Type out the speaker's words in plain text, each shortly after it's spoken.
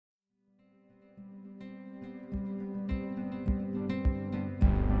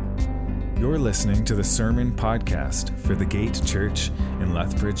You're listening to the Sermon Podcast for the Gate Church in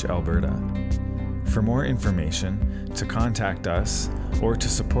Lethbridge, Alberta. For more information, to contact us, or to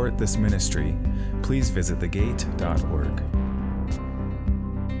support this ministry, please visit thegate.org.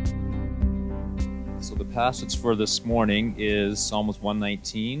 So the passage for this morning is Psalms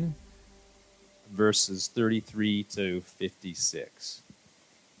 119, verses 33 to 56.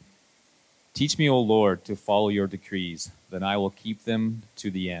 Teach me, O Lord, to follow your decrees, then I will keep them to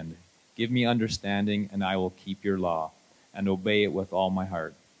the end. Give me understanding, and I will keep your law, and obey it with all my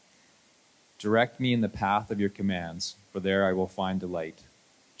heart. Direct me in the path of your commands, for there I will find delight.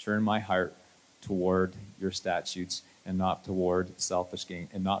 Turn my heart toward your statutes, and not toward selfish gain.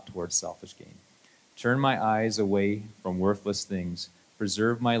 Turn my eyes away from worthless things.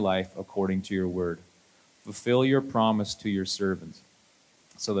 Preserve my life according to your word. Fulfill your promise to your servant,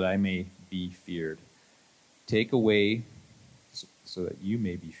 so that I may be feared. Take away, so that you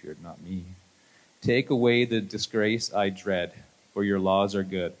may be feared, not me. Take away the disgrace I dread, for your laws are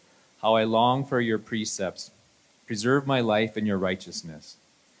good. How I long for your precepts. Preserve my life in your righteousness.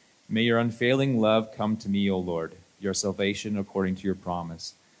 May your unfailing love come to me, O Lord, your salvation according to your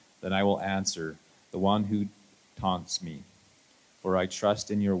promise. Then I will answer the one who taunts me, for I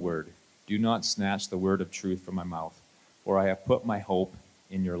trust in your word. Do not snatch the word of truth from my mouth, for I have put my hope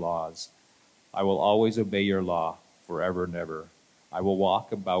in your laws. I will always obey your law forever and ever. I will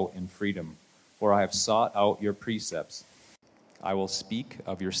walk about in freedom, for I have sought out your precepts. I will speak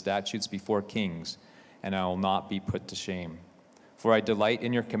of your statutes before kings, and I will not be put to shame. For I delight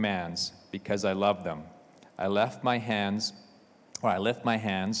in your commands, because I love them. I lift my hands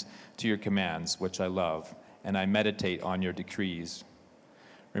to your commands, which I love, and I meditate on your decrees.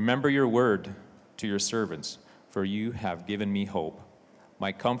 Remember your word to your servants, for you have given me hope.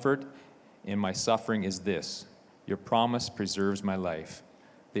 My comfort in my suffering is this: your promise preserves my life.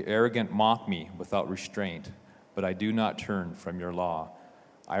 The arrogant mock me without restraint, but I do not turn from your law.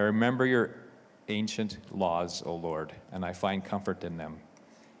 I remember your ancient laws, O Lord, and I find comfort in them.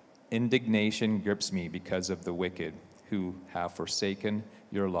 Indignation grips me because of the wicked who have forsaken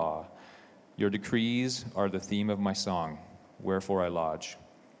your law. Your decrees are the theme of my song, wherefore I lodge.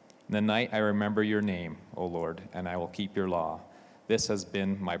 In the night I remember your name, O Lord, and I will keep your law. This has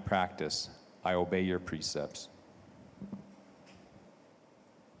been my practice. I obey your precepts.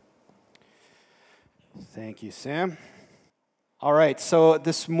 Thank you, Sam. All right, so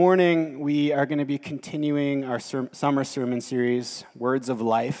this morning we are going to be continuing our summer sermon series, Words of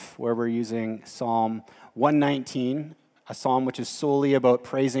Life, where we're using Psalm 119, a psalm which is solely about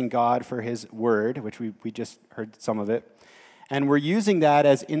praising God for his word, which we just heard some of it. And we're using that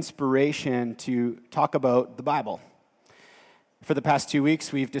as inspiration to talk about the Bible. For the past 2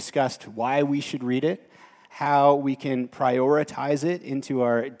 weeks, we've discussed why we should read it, how we can prioritize it into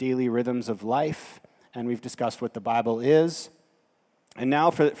our daily rhythms of life, and we've discussed what the Bible is. And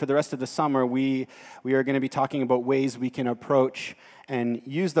now for the rest of the summer, we are going to be talking about ways we can approach and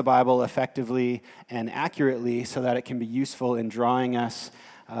use the Bible effectively and accurately so that it can be useful in drawing us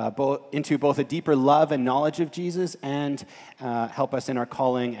into both a deeper love and knowledge of Jesus and help us in our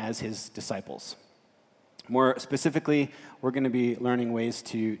calling as his disciples. More specifically, we're going to be learning ways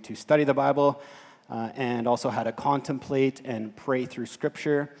to study the Bible and also how to contemplate and pray through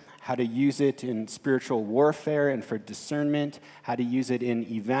Scripture, how to use it in spiritual warfare and for discernment, how to use it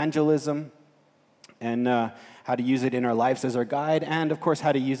in evangelism, and how to use it in our lives as our guide, and of course,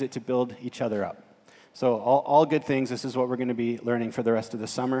 how to use it to build each other up. So all good things. This is what we're going to be learning for the rest of the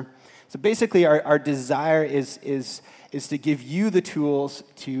summer. So basically, our desire is to give you the tools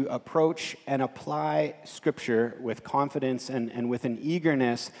to approach and apply Scripture with confidence and with an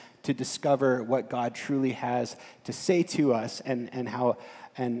eagerness to discover what God truly has to say to us and how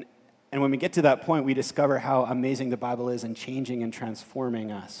and when we get to that point, we discover how amazing the Bible is in changing and transforming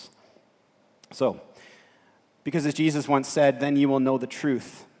us. So, because as Jesus once said, then you will know the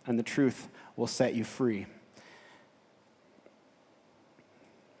truth, and the truth will set you free.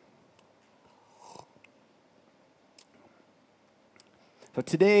 So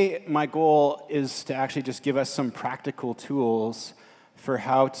today, my goal is to actually just give us some practical tools for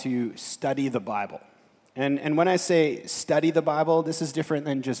how to study the Bible. And when I say study the Bible, this is different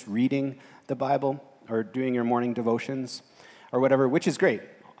than just reading the Bible or doing your morning devotions or whatever, which is great.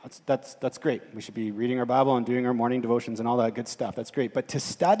 That's great. We should be reading our Bible and doing our morning devotions and all that good stuff. That's great. But to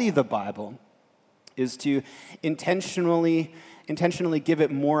study the Bible is to intentionally give it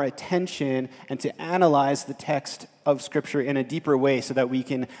more attention and to analyze the text of Scripture in a deeper way so that we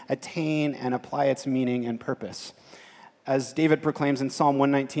can attain and apply its meaning and purpose. As David proclaims in Psalm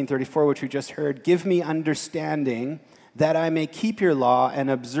 119:34, which we just heard, give me understanding that I may keep your law and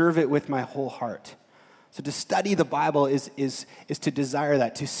observe it with my whole heart. So to study the Bible is to desire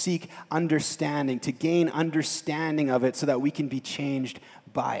that, to seek understanding, to gain understanding of it so that we can be changed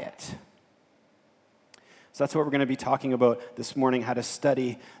by it. So that's what we're going to be talking about this morning, how to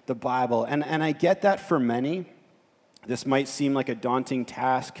study the Bible. And I get that for many, this might seem like a daunting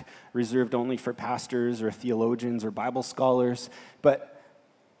task reserved only for pastors or theologians or Bible scholars, but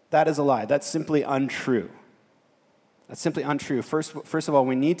that is a lie. That's simply untrue. That's simply untrue. First of all,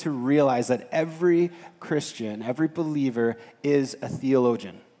 we need to realize that every Christian, every believer is a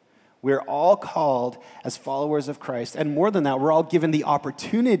theologian. We're all called as followers of Christ. And more than that, we're all given the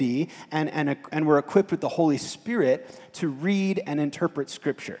opportunity and we're equipped with the Holy Spirit to read and interpret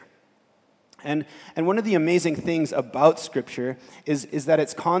Scripture. And one of the amazing things about Scripture is that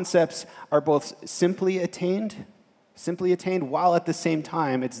its concepts are both simply attained, while at the same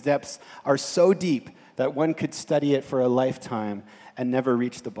time its depths are so deep that one could study it for a lifetime and never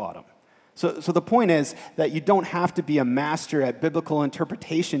reach the bottom. So the point is that you don't have to be a master at biblical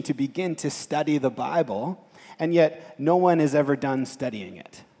interpretation to begin to study the Bible, and yet no one is ever done studying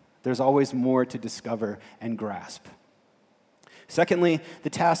it. There's always more to discover and grasp. Secondly, the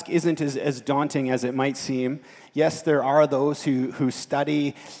task isn't as daunting as it might seem. Yes, there are those who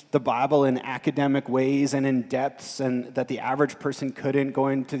study the Bible in academic ways and in depths, and that the average person couldn't, go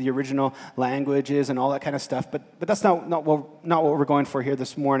into the original languages and all that kind of stuff. But that's not what we're going for here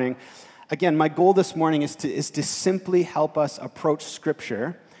this morning. Again, my goal this morning is to simply help us approach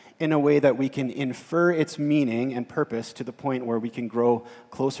Scripture in a way that we can infer its meaning and purpose to the point where we can grow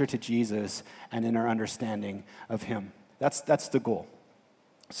closer to Jesus and in our understanding of Him. That's the goal.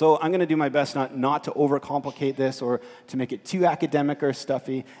 So I'm going to do my best not to overcomplicate this or to make it too academic or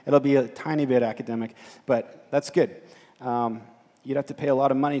stuffy. It'll be a tiny bit academic, but that's good. You'd have to pay a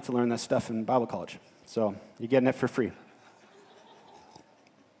lot of money to learn this stuff in Bible college. So you're getting it for free.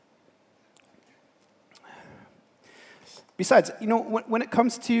 Besides, when it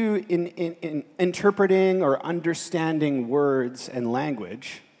comes to in interpreting or understanding words and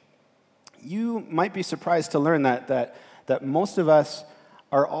language, you might be surprised to learn that most of us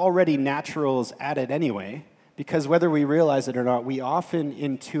are already naturals at it anyway, because whether we realize it or not, we often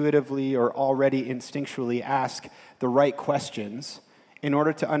intuitively or already instinctually ask the right questions in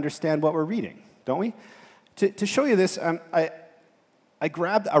order to understand what we're reading, don't we? To show you this, I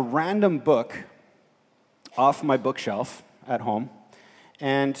grabbed a random book off my bookshelf at home,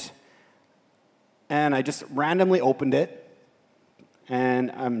 and I just randomly opened it.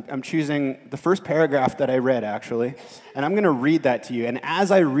 And I'm choosing the first paragraph that I read, actually, and I'm going to read that to you. And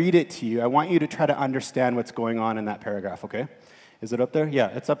as I read it to you, I want you to try to understand what's going on in that paragraph, okay? Is it up there? Yeah,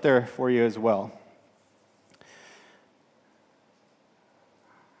 it's up there for you as well.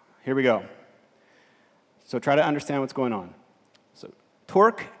 Here we go. So try to understand what's going on. So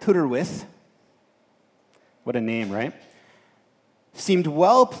Torque Tudorwith, what a name, right? Seemed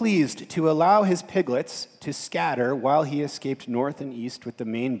well pleased to allow his piglets to scatter while he escaped north and east with the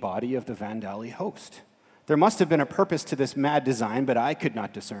main body of the Vandali host. There must have been a purpose to this mad design, but I could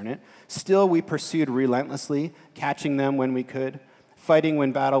not discern it. Still, we pursued relentlessly, catching them when we could, fighting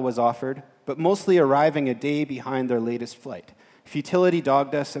when battle was offered, but mostly arriving a day behind their latest flight. Futility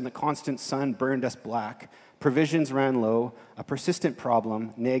dogged us, and the constant sun burned us black. Provisions ran low, a persistent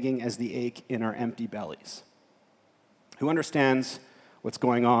problem, nagging as the ache in our empty bellies. Who understands what's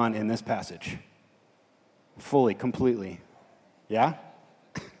going on in this passage? Fully, completely. Yeah?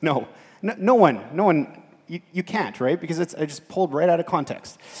 No one. You can't, right? Because I just pulled right out of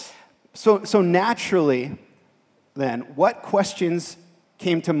context. So naturally, then, what questions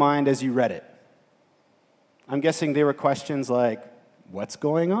came to mind as you read it? I'm guessing they were questions like, what's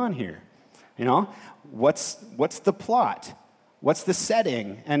going on here? What's the plot? What's the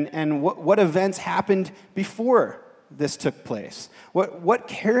setting? And what events happened before this took place? What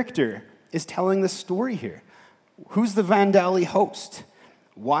character is telling the story here? Who's the Vandali host?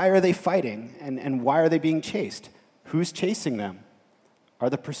 Why are they fighting? And why are they being chased? Who's chasing them? Are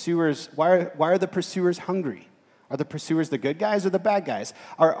the pursuers, why are the pursuers hungry? Are the pursuers the good guys or the bad guys?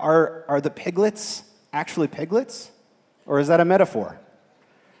 Are the piglets actually piglets? Or is that a metaphor?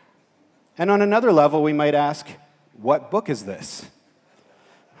 And on another level, we might ask, what book is this?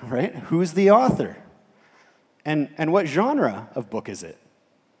 Right? Who's the author? And what genre of book is it?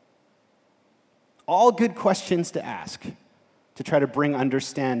 All good questions to ask to try to bring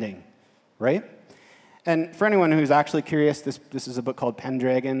understanding, right? And for anyone who's actually curious, this is a book called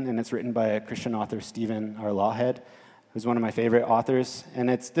Pendragon, and it's written by a Christian author, Stephen R. Lawhead, who's one of my favorite authors. And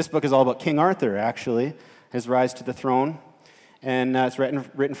this book is all about King Arthur, actually, his rise to the throne. and it's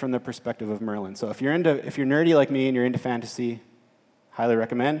written from the perspective of Merlin. So if you're nerdy like me and you're into fantasy, highly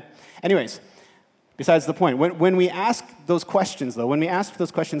recommend. Anyways, besides the point, when we ask those questions, though, when we asked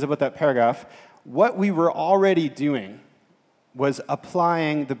those questions about that paragraph, what we were already doing was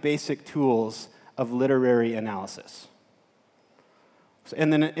applying the basic tools of literary analysis.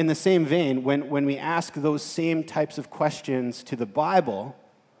 And then in the same vein, when we ask those same types of questions to the Bible,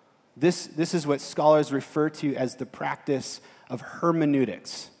 this is what scholars refer to as the practice of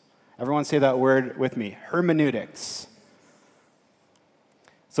hermeneutics. Everyone say that word with me, hermeneutics.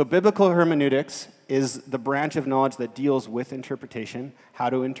 So biblical hermeneutics is the branch of knowledge that deals with interpretation, how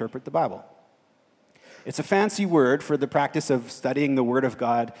to interpret the Bible. It's a fancy word for the practice of studying the Word of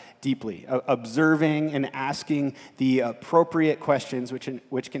God deeply, observing and asking the appropriate questions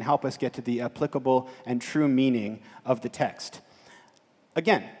which can help us get to the applicable and true meaning of the text.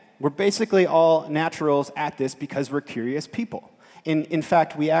 Again, we're basically all naturals at this because we're curious people. In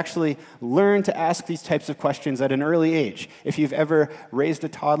fact, we actually learn to ask these types of questions at an early age. If you've ever raised a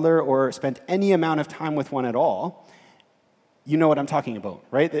toddler or spent any amount of time with one at all, you know what I'm talking about,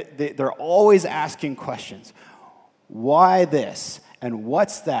 right? They're always asking questions. Why this? And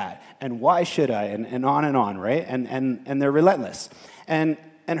what's that? And why should I? And on, right? And they're relentless. And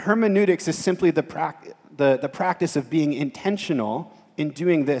hermeneutics is simply the practice of being intentional in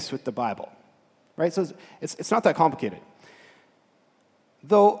doing this with the Bible, right? So it's not that complicated.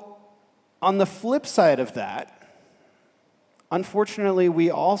 Though, on the flip side of that, unfortunately,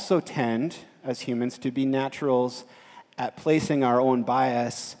 we also tend, as humans, to be naturals at placing our own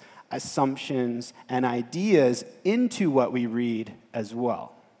bias, assumptions, and ideas into what we read as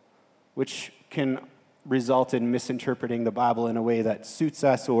well, which can result in misinterpreting the Bible in a way that suits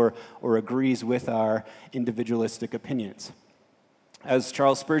us or agrees with our individualistic opinions. As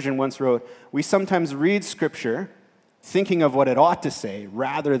Charles Spurgeon once wrote, we sometimes read Scripture thinking of what it ought to say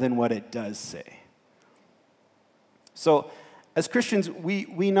rather than what it does say. So, as Christians,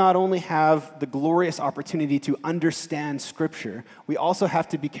 we not only have the glorious opportunity to understand Scripture, we also have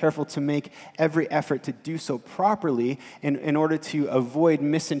to be careful to make every effort to do so properly in order to avoid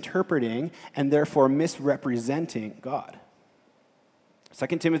misinterpreting and therefore misrepresenting God.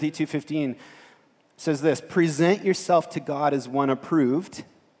 2 Timothy 2:15 says this, present yourself to God as one approved.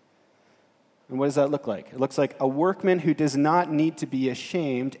 And what does that look like? It looks like a workman who does not need to be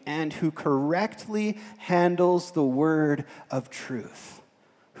ashamed and who correctly handles the word of truth.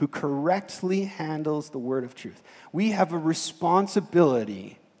 Who correctly handles the word of truth. We have a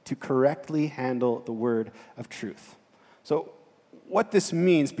responsibility to correctly handle the word of truth. So what this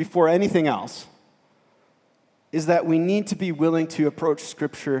means, before anything else, is that we need to be willing to approach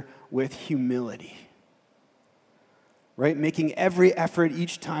Scripture with humility. Right? Making every effort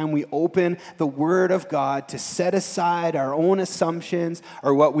each time we open the Word of God to set aside our own assumptions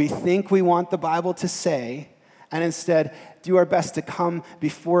or what we think we want the Bible to say, and instead do our best to come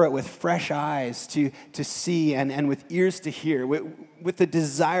before it with fresh eyes to see and with ears to hear, with the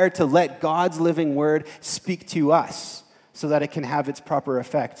desire to let God's living Word speak to us so that it can have its proper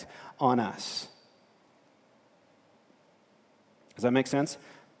effect on us. Does that make sense?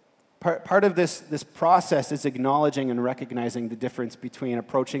 Part of this process is acknowledging and recognizing the difference between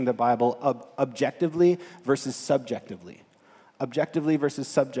approaching the Bible objectively versus subjectively. Objectively versus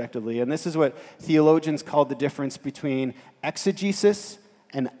subjectively. And this is what theologians call the difference between exegesis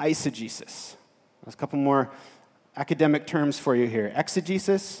and eisegesis. There's a couple more academic terms for you here.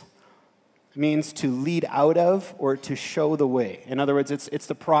 Exegesis means to lead out of or to show the way. In other words, it's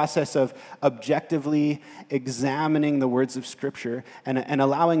the process of objectively examining the words of Scripture and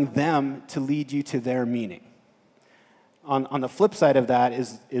allowing them to lead you to their meaning. On the flip side of that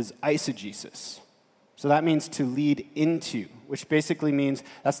is eisegesis. So that means to lead into, which basically means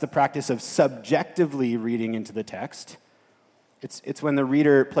that's the practice of subjectively reading into the text. It's when the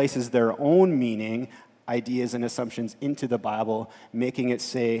reader places their own meaning, ideas, and assumptions into the Bible, making it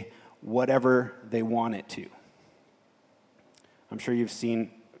say whatever they want it to. I'm sure you've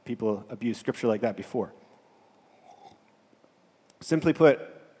seen people abuse Scripture like that before. Simply put,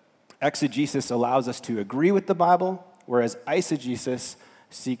 exegesis allows us to agree with the Bible, whereas eisegesis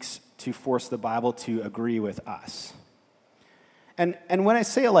seeks to force the Bible to agree with us. And when I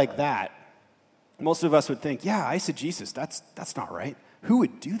say it like that, most of us would think, yeah, eisegesis, that's not right. Who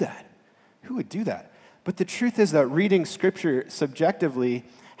would do that? Who would do that? But the truth is that reading Scripture subjectively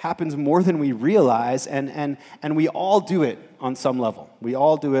happens more than we realize, and we all do it on some level. We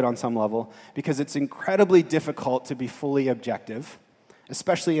all do it on some level because it's incredibly difficult to be fully objective,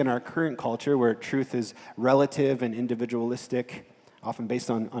 especially in our current culture where truth is relative and individualistic, often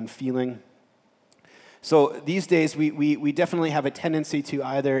based on feeling. So these days, we definitely have a tendency to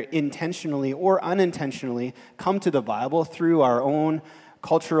either intentionally or unintentionally come to the Bible through our own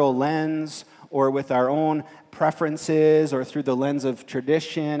cultural lens or with our own preferences or through the lens of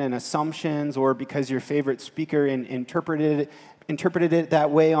tradition and assumptions or because your favorite speaker interpreted it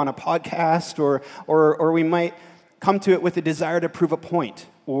that way on a podcast or we might come to it with a desire to prove a point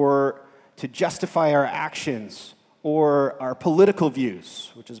or to justify our actions or our political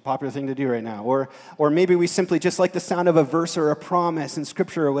views, which is a popular thing to do right now. Or maybe we simply just like the sound of a verse or a promise in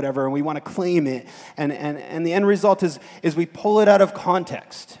Scripture or whatever, and we want to claim it. And the end result is we pull it out of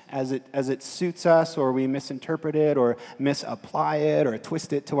context as it suits us, or we misinterpret it, or misapply it, or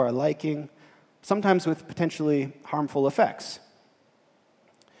twist it to our liking, sometimes with potentially harmful effects.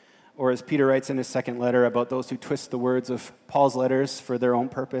 Or as Peter writes in his second letter about those who twist the words of Paul's letters for their own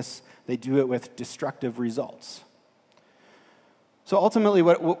purpose, they do it with destructive results. So ultimately,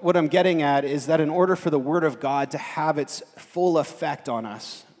 what I'm getting at is that in order for the Word of God to have its full effect on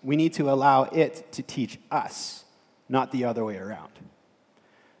us, we need to allow it to teach us, not the other way around.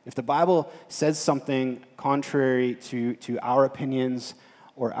 If the Bible says something contrary to our opinions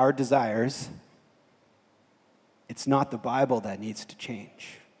or our desires, it's not the Bible that needs to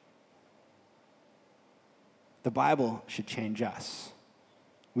change. The Bible should change us.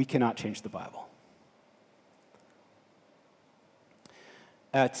 We cannot change the Bible.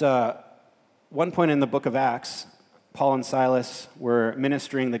 At one point in the book of Acts, Paul and Silas were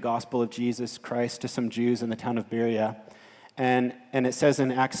ministering the gospel of Jesus Christ to some Jews in the town of Berea. And it says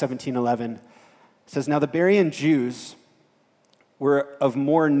in Acts 17:11, it says, "Now the Berean Jews were of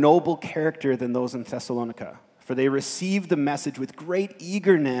more noble character than those in Thessalonica, for they received the message with great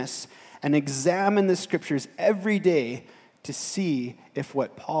eagerness and examined the Scriptures every day to see if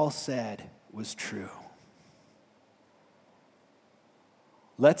what Paul said was true."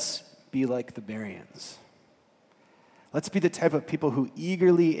 Let's be like the Bereans. Let's be the type of people who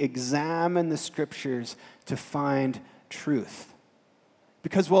eagerly examine the Scriptures to find truth.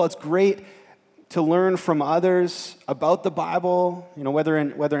 Because while it's great to learn from others about the Bible, whether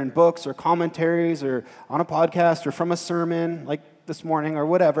in books or commentaries or on a podcast or from a sermon like this morning or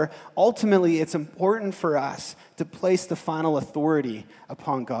whatever, ultimately it's important for us to place the final authority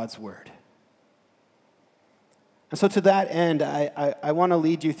upon God's Word. And so to that end, I want to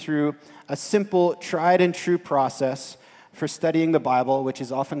lead you through a simple, tried and true process for studying the Bible, which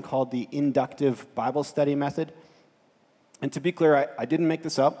is often called the inductive Bible study method. And to be clear, I didn't make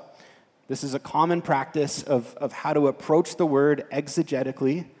this up. This is a common practice of how to approach the Word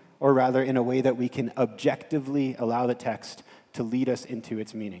exegetically, or rather in a way that we can objectively allow the text to lead us into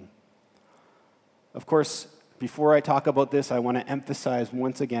its meaning. Of course, before I talk about this, I want to emphasize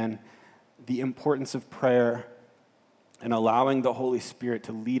once again the importance of prayer and allowing the Holy Spirit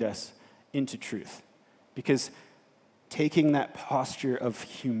to lead us into truth. Because taking that posture of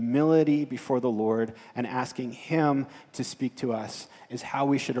humility before the Lord and asking Him to speak to us is how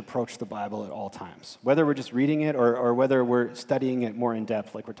we should approach the Bible at all times. Whether we're just reading it or whether we're studying it more in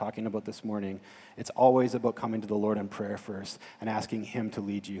depth, like we're talking about this morning, it's always about coming to the Lord in prayer first and asking Him to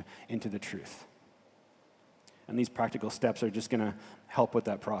lead you into the truth. And these practical steps are just going to help with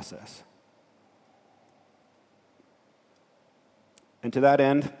that process. And to that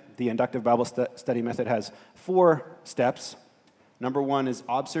end, the inductive Bible study method has 4 steps. Number 1 is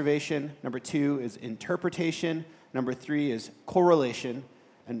observation. Number 2 is interpretation. Number 3 is correlation.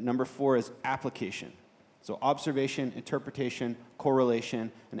 And number 4 is application. So observation, interpretation,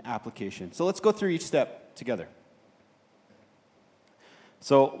 correlation, and application. So let's go through each step together.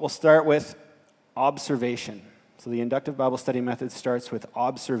 So we'll start with observation. So the inductive Bible study method starts with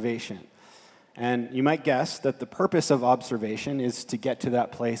observation. And you might guess that the purpose of observation is to get to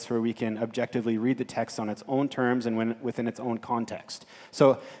that place where we can objectively read the text on its own terms and within its own context.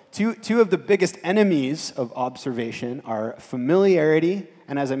 So two of the biggest enemies of observation are familiarity,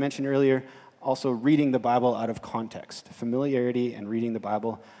 and as I mentioned earlier, also reading the Bible out of context. Familiarity and reading the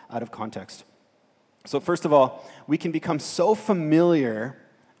Bible out of context. So first of all, we can become so familiar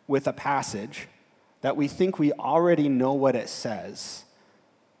with a passage that we think we already know what it says.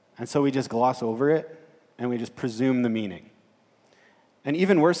 And so we just gloss over it, and we just presume the meaning. And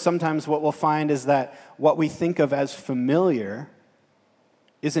even worse, sometimes what we'll find is that what we think of as familiar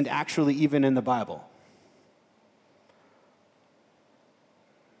isn't actually even in the Bible.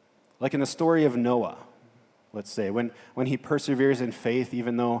 Like in the story of Noah, let's say, when he perseveres in faith,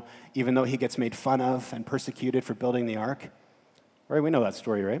 even though he gets made fun of and persecuted for building the ark. Right? We know that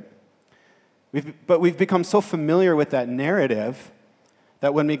story, right? But we've become so familiar with that narrative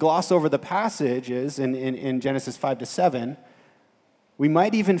that when we gloss over the passages in Genesis 5 to 7, we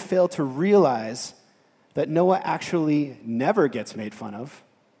might even fail to realize that Noah actually never gets made fun of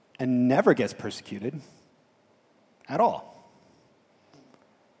and never gets persecuted at all.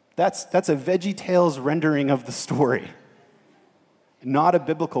 That's a VeggieTales rendering of the story, not a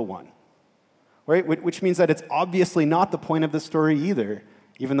biblical one, right? Which means that it's obviously not the point of the story either,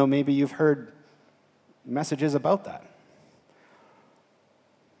 even though maybe you've heard messages about that.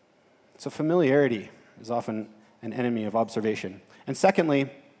 So familiarity is often an enemy of observation. And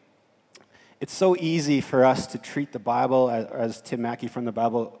secondly, it's so easy for us to treat the Bible, as Tim Mackey from the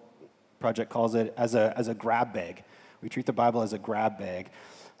Bible Project calls it, as a grab bag. We treat the Bible as a grab bag.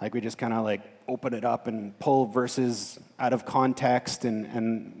 Like we just kind of like open it up and pull verses out of context,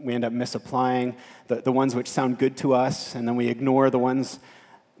 and we end up misapplying the ones which sound good to us, and then we ignore the ones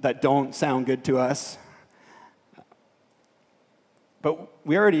that don't sound good to us. But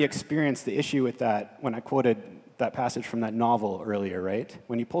we already experienced the issue with that when I quoted that passage from that novel earlier, right?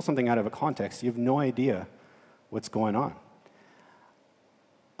 When you pull something out of a context, you have no idea what's going on.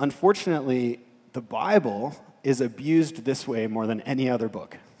 Unfortunately, the Bible is abused this way more than any other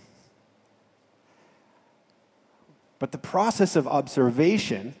book. But the process of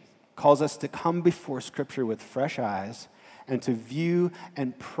observation calls us to come before Scripture with fresh eyes and to view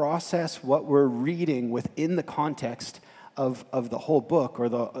and process what we're reading within the context of the whole book or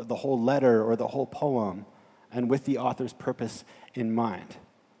the whole letter or the whole poem, and with the author's purpose in mind.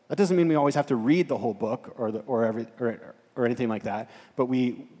 That doesn't mean we always have to read the whole book or anything like that, but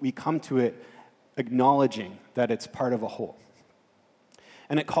we come to it acknowledging that it's part of a whole.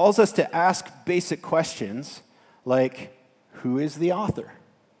 And it calls us to ask basic questions like, who is the author?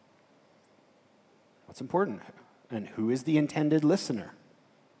 What's important? And who is the intended listener?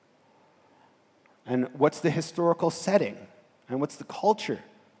 And what's the historical setting? And what's the culture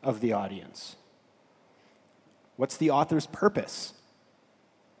of the audience? What's the author's purpose?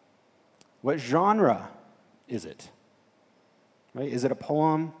 What genre is it? Right? Is it a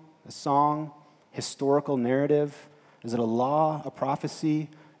poem, a song, historical narrative? Is it a law, a prophecy?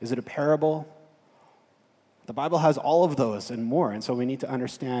 Is it a parable? The Bible has all of those and more, and so we need to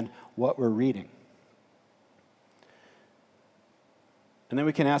understand what we're reading. And then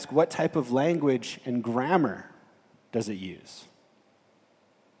we can ask, what type of language and grammar does it use?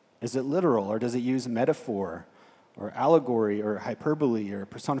 Is it literal, or does it use metaphor, or allegory, or hyperbole, or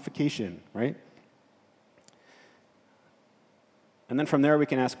personification, right? And then from there we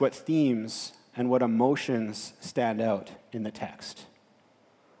can ask what themes and what emotions stand out in the text.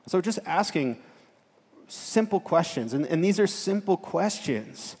 So just asking simple questions, and these are simple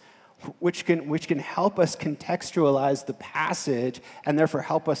questions which can help us contextualize the passage and therefore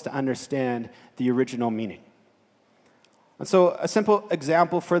help us to understand the original meaning. And so a simple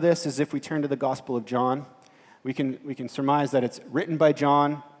example for this is if we turn to the Gospel of John, we can surmise that it's written by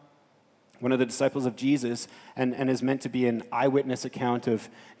John, one of the disciples of Jesus, and is meant to be an eyewitness account of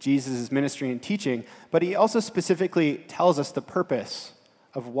Jesus' ministry and teaching, but he also specifically tells us the purpose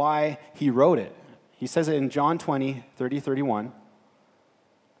of why he wrote it. He says it in John 20, 30, 31.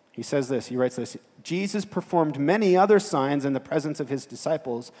 He says this, he writes this, Jesus performed many other signs in the presence of his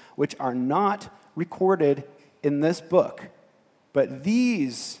disciples, which are not recorded in this book, but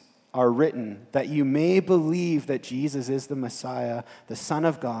these are written that you may believe that Jesus is the Messiah, the Son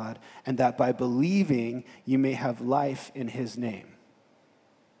of God, and that by believing you may have life in his name.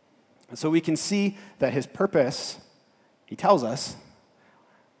 And so we can see that his purpose, he tells us,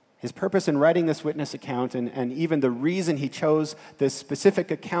 his purpose in writing this witness account and even the reason he chose the specific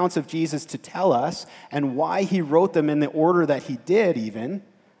accounts of Jesus to tell us and why he wrote them in the order that he did even,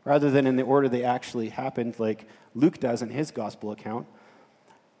 rather than in the order they actually happened like Luke does in his gospel account.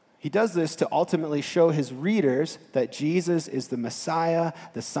 He does this to ultimately show his readers that Jesus is the Messiah,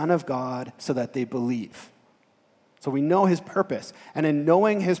 the Son of God, so that they believe. So we know his purpose. And in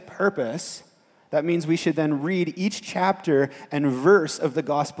knowing his purpose, that means we should then read each chapter and verse of the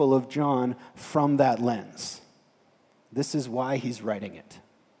Gospel of John from that lens. This is why he's writing it.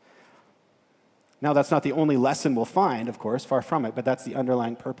 Now, that's not the only lesson we'll find, of course, far from it, but that's the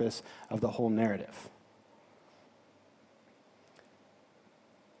underlying purpose of the whole narrative.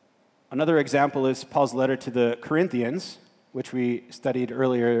 Another example is Paul's letter to the Corinthians, which we studied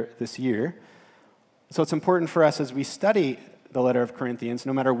earlier this year. So it's important for us as we study the letter of Corinthians,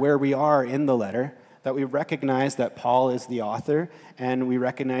 no matter where we are in the letter, that we recognize that Paul is the author, and we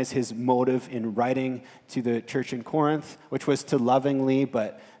recognize his motive in writing to the church in Corinth, which was to lovingly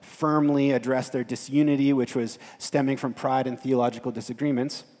but firmly address their disunity, which was stemming from pride and theological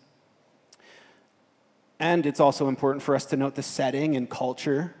disagreements. And it's also important for us to note the setting and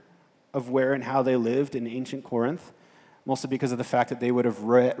culture of where and how they lived in ancient Corinth, mostly because of the fact that they would have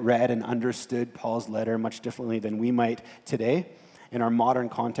read and understood Paul's letter much differently than we might today in our modern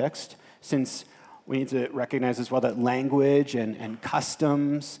context, since we need to recognize as well that language and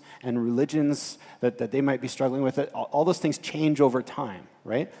customs and religions that they might be struggling with, all those things change over time,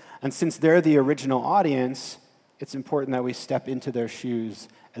 right? And since they're the original audience, it's important that we step into their shoes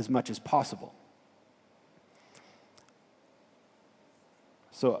as much as possible.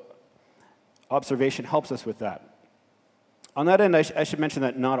 So observation helps us with that. On that end, I should mention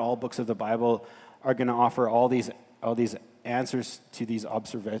that not all books of the Bible are going to offer all these answers to these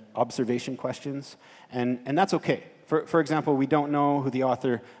observation questions, and that's okay. For example, we don't know who the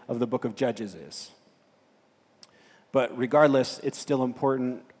author of the book of Judges is. But regardless, it's still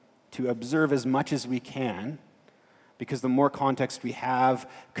important to observe as much as we can, because the more context we have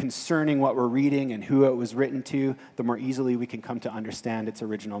concerning what we're reading and who it was written to, the more easily we can come to understand its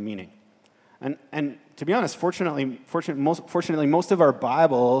original meaning. And to be honest, fortunately, most of our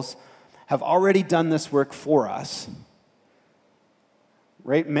Bibles have already done this work for us.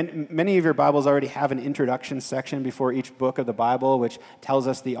 Right? Many of your Bibles already have an introduction section before each book of the Bible, which tells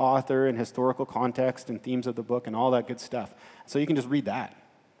us the author and historical context and themes of the book and all that good stuff. So you can just read that.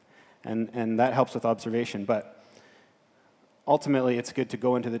 And that helps with observation. But ultimately, it's good to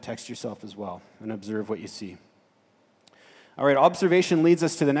go into the text yourself as well and observe what you see. All right, observation leads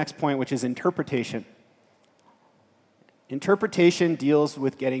us to the next point, which is interpretation. Interpretation deals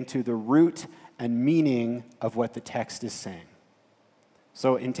with getting to the root and meaning of what the text is saying.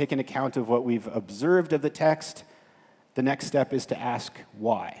 So in taking account of what we've observed of the text, the next step is to ask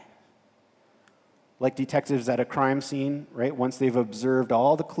why. Like detectives at a crime scene, right? Once they've observed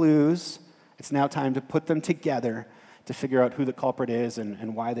all the clues, it's now time to put them together to figure out who the culprit is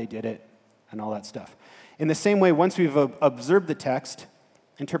and why they did it and all that stuff. In the same way, once we've observed the text,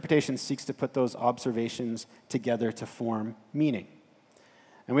 interpretation seeks to put those observations together to form meaning.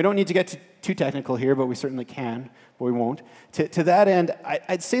 And we don't need to get too technical here, but we certainly can, but we won't. To that end,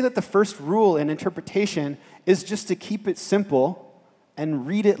 I'd say that the first rule in interpretation is just to keep it simple and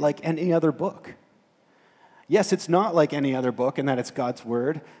read it like any other book. Yes, it's not like any other book in that it's God's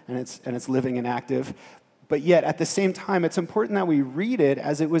word and it's living and active, but yet at the same time, it's important that we read it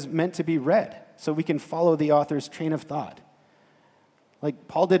as it was meant to be read, so we can follow the author's train of thought. Like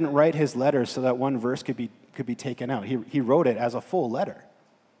Paul didn't write his letter so that one verse could be taken out. He wrote it as a full letter,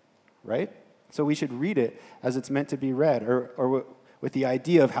 right? So we should read it as it's meant to be read, or with the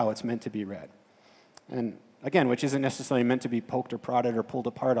idea of how it's meant to be read. And again, which isn't necessarily meant to be poked or prodded or pulled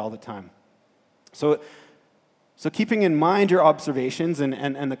apart all the time. So keeping in mind your observations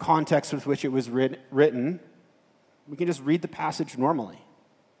and the context with which it was written, we can just read the passage normally.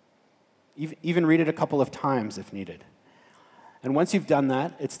 Even read it a couple of times if needed. And once you've done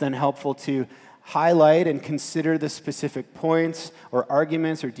that, it's then helpful to highlight and consider the specific points or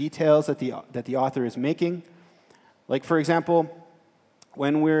arguments or details that the author is making. Like, for example,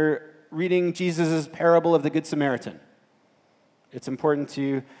 when we're reading Jesus' parable of the Good Samaritan, it's important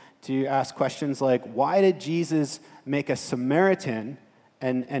to ask questions like, why did Jesus make a Samaritan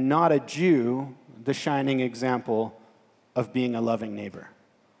and not a Jew the shining example of being a loving neighbor?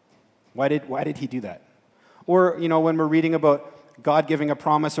 Why did he do that? Or, when we're reading about God giving a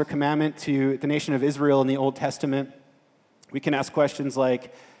promise or commandment to the nation of Israel in the Old Testament, we can ask questions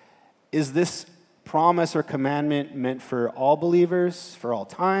like, is this promise or commandment meant for all believers, for all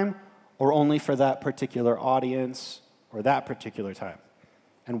time, or only for that particular audience or that particular time?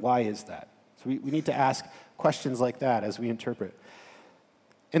 And why is that? So we need to ask questions like that as we interpret.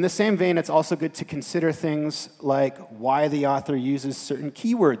 In the same vein, it's also good to consider things like why the author uses certain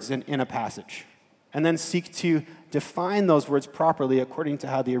keywords in a passage, and then seek to define those words properly according to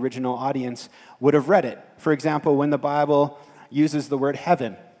how the original audience would have read it. For example, when the Bible uses the word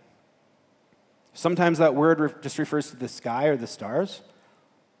heaven, sometimes that word just refers to the sky or the stars,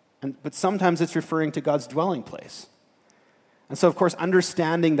 but sometimes it's referring to God's dwelling place. And so, of course,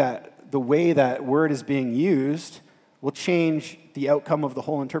 understanding that the way that word is being used will change the outcome of the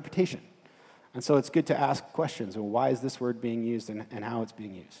whole interpretation. And so it's good to ask questions. Well, why is this word being used and how it's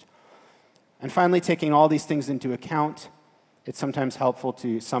being used? And finally, taking all these things into account, it's sometimes helpful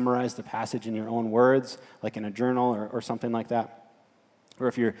to summarize the passage in your own words, like in a journal or something like that. Or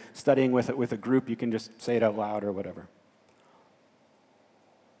if you're studying with a group, you can just say it out loud or whatever.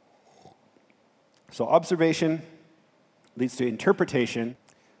 So observation leads to interpretation,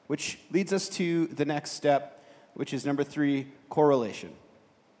 which leads us to the next step, which is number 3, correlation.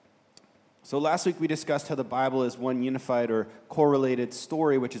 So last week we discussed how the Bible is one unified or correlated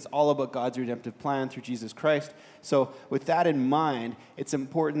story, which is all about God's redemptive plan through Jesus Christ. So with that in mind, it's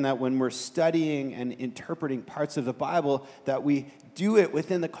important that when we're studying and interpreting parts of the Bible, that we do it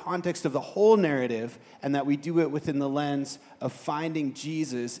within the context of the whole narrative, and that we do it within the lens of finding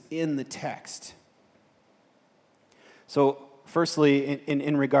Jesus in the text. So firstly,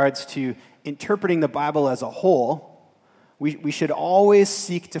 in regards to interpreting the Bible as a whole, we should always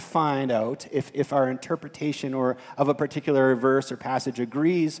seek to find out if our interpretation or of a particular verse or passage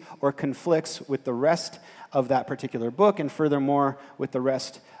agrees or conflicts with the rest of that particular book, and furthermore, with the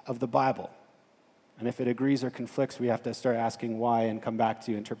rest of the Bible. And if it agrees or conflicts, we have to start asking why and come back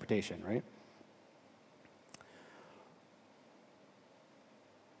to interpretation, right?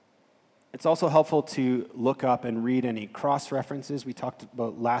 It's also helpful to look up and read any cross-references. We talked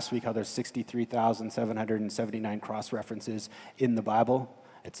about last week how there's 63,779 cross-references in the Bible.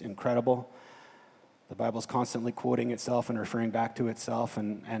 It's incredible. The Bible's constantly quoting itself and referring back to itself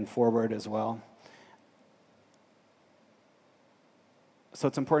and forward as well. So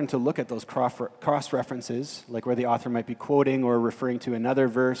it's important to look at those cross-references, like where the author might be quoting or referring to another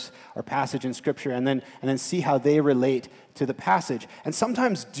verse or passage in Scripture, and then see how they relate to the passage. And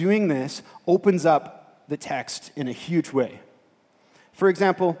sometimes doing this opens up the text in a huge way. For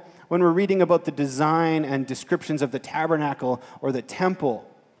example, when we're reading about the design and descriptions of the tabernacle or the temple,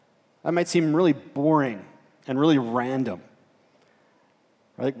 that might seem really boring and really random.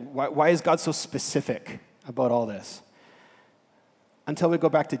 Like, why is God so specific about all this? Until we go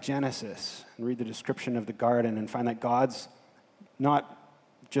back to Genesis and read the description of the garden and find that God's not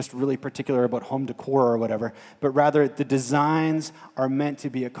just really particular about home decor or whatever, but rather the designs are meant to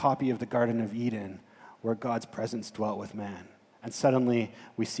be a copy of the Garden of Eden, where God's presence dwelt with man. And suddenly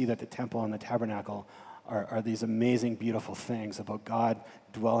we see that the temple and the tabernacle are these amazing, beautiful things about God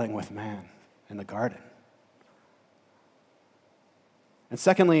dwelling with man in the garden. And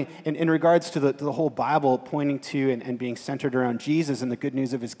secondly, in regards to the whole Bible pointing to and being centered around Jesus and the good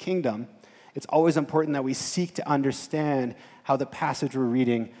news of his kingdom, it's always important that we seek to understand how the passage we're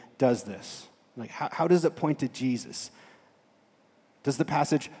reading does this. Like, how does it point to Jesus? Does the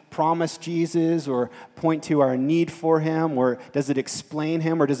passage promise Jesus or point to our need for him, or does it explain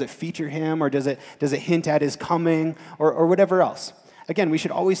him, or does it feature him, or does it hint at his coming, or whatever else? Again, we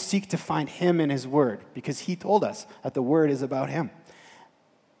should always seek to find him in his word, because he told us that the word is about him.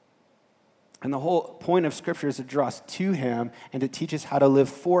 And the whole point of Scripture is to draw us to him and to teach us how to live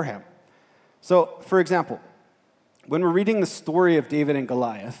for him. So, for example, when we're reading the story of David and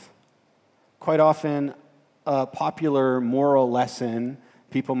Goliath, quite often a popular moral lesson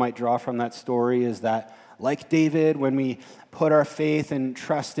people might draw from that story is that, like David, when we put our faith and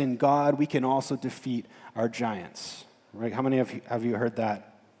trust in God, we can also defeat our giants. Right? How many of you have heard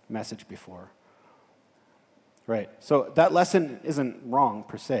that message before? Right. So that lesson isn't wrong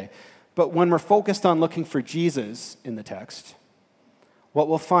per se. But when we're focused on looking for Jesus in the text, what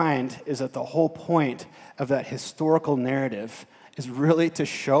we'll find is that the whole point of that historical narrative is really to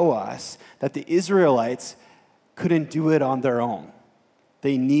show us that the Israelites couldn't do it on their own.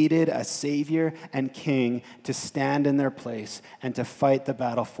 They needed a savior and king to stand in their place and to fight the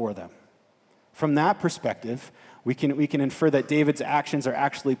battle for them. From that perspective, we can infer that David's actions are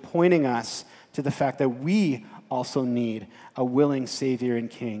actually pointing us to the fact that we also need a willing savior and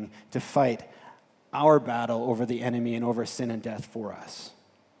king to fight our battle over the enemy and over sin and death for us,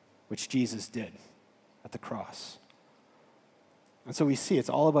 which Jesus did at the cross. And so we see it's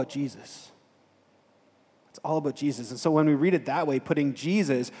all about Jesus. It's all about Jesus. And so when we read it that way, putting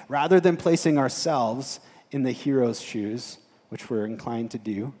Jesus, rather than placing ourselves in the hero's shoes, which we're inclined to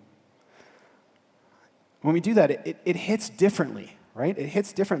do, when we do that, it hits differently. Right? It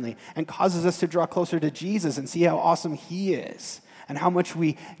hits differently and causes us to draw closer to Jesus and see how awesome he is and how much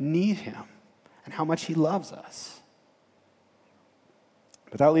we need him and how much he loves us.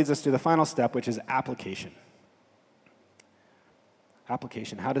 But that leads us to the final step, which is application.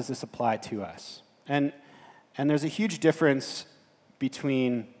 Application. How does this apply to us? And there's a huge difference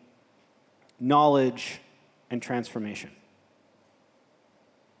between knowledge and transformation.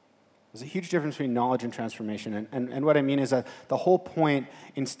 There's a huge difference between knowledge and transformation. And what I mean is that the whole point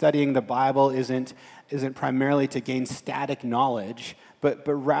in studying the Bible isn't primarily to gain static knowledge, but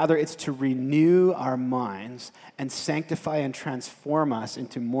rather it's to renew our minds and sanctify and transform us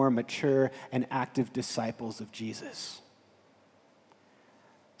into more mature and active disciples of Jesus.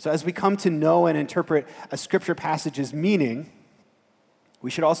 So as we come to know and interpret a scripture passage's meaning, we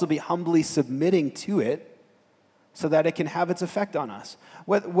should also be humbly submitting to it so that it can have its effect on us.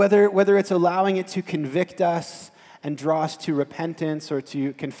 Whether it's allowing it to convict us and draw us to repentance or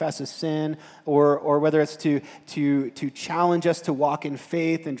to confess a sin, or whether it's to challenge us to walk in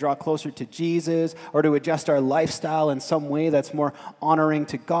faith and draw closer to Jesus, or to adjust our lifestyle in some way that's more honoring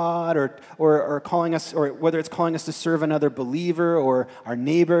to God, or calling us, or whether it's calling us to serve another believer or our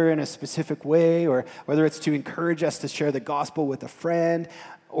neighbor in a specific way, or whether it's to encourage us to share the gospel with a friend,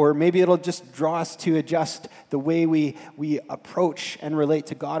 or maybe it'll just draw us to adjust the way we approach and relate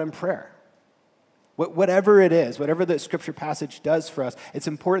to God in prayer. Whatever it is, whatever the scripture passage does for us, it's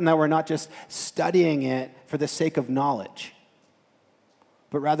important that we're not just studying it for the sake of knowledge,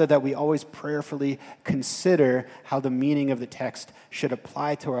 but rather that we always prayerfully consider how the meaning of the text should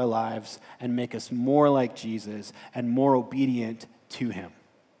apply to our lives and make us more like Jesus and more obedient to him.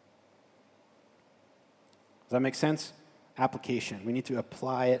 Does that make sense? Application. We need to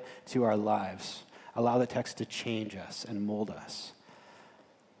apply it to our lives. Allow the text to change us and mold us.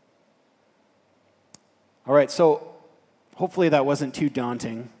 All right, so hopefully that wasn't too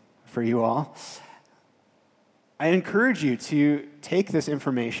daunting for you all. I encourage you to take this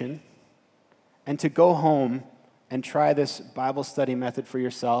information and to go home and try this Bible study method for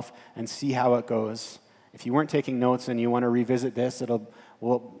yourself and see how it goes. If you weren't taking notes and you want to revisit this,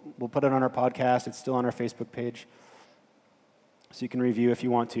 we'll put it on our podcast. It's still on our Facebook page, so you can review if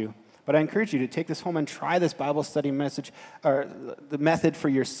you want to. But I encourage you to take this home and try this Bible study message or the method for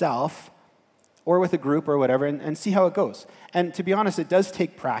yourself, or with a group or whatever, and see how it goes. And to be honest, it does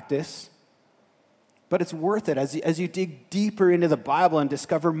take practice, but it's worth it as you dig deeper into the Bible and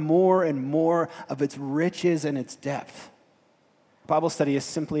discover more and more of its riches and its depth. Bible study is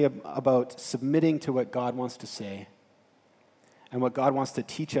simply about submitting to what God wants to say and what God wants to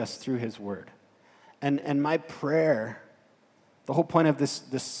teach us through his word. And my prayer, the whole point of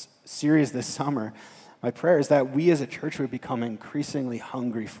this series this summer, my prayer is that we as a church would become increasingly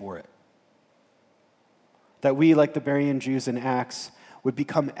hungry for it. That we, like the Berean Jews in Acts, would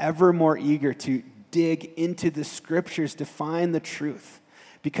become ever more eager to dig into the scriptures to find the truth.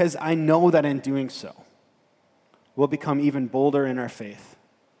 Because I know that in doing so, we'll become even bolder in our faith,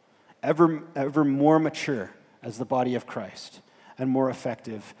 ever more mature as the body of Christ, and more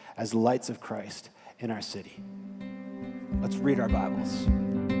effective as lights of Christ in our city. Let's read our Bibles.